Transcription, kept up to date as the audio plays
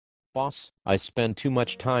Boss, I spend too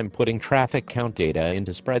much time putting traffic count data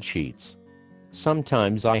into spreadsheets.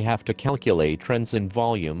 Sometimes I have to calculate trends and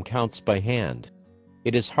volume counts by hand.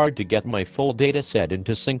 It is hard to get my full data set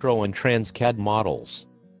into Synchro and Transcad models.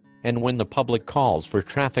 And when the public calls for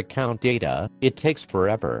traffic count data, it takes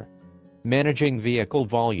forever. Managing vehicle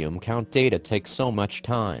volume count data takes so much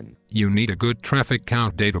time. You need a good traffic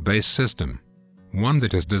count database system. One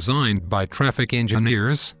that is designed by traffic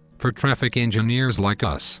engineers, for traffic engineers like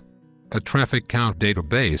us. A traffic count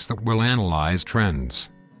database that will analyze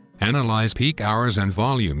trends, analyze peak hours and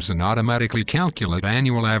volumes, and automatically calculate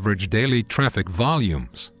annual average daily traffic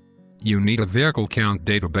volumes. You need a vehicle count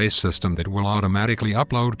database system that will automatically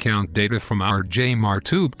upload count data from our JMAR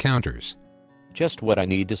tube counters. Just what I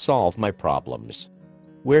need to solve my problems.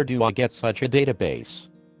 Where do I get such a database?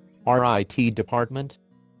 Our IT department?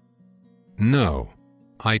 No.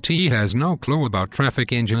 IT has no clue about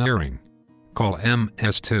traffic engineering. Call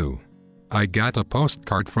MS2. I got a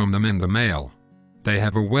postcard from them in the mail. They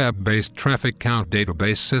have a web-based traffic count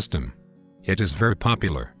database system. It is very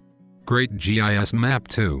popular. Great GIS map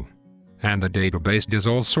too. And the database does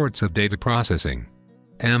all sorts of data processing.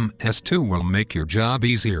 MS2 will make your job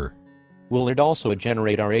easier. Will it also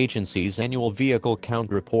generate our agency's annual vehicle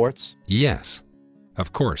count reports? Yes.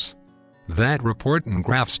 Of course. That report and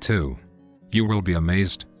graphs too. You will be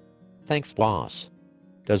amazed. Thanks, boss.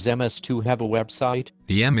 Does MS2 have a website?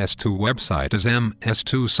 The MS2 website is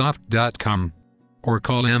ms2soft.com. Or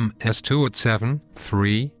call MS2 at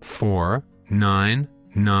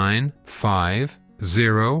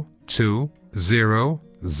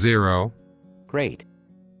 734-995-0200. Great.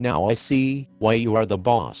 Now I see why you are the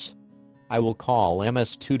boss. I will call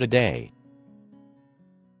MS2 today.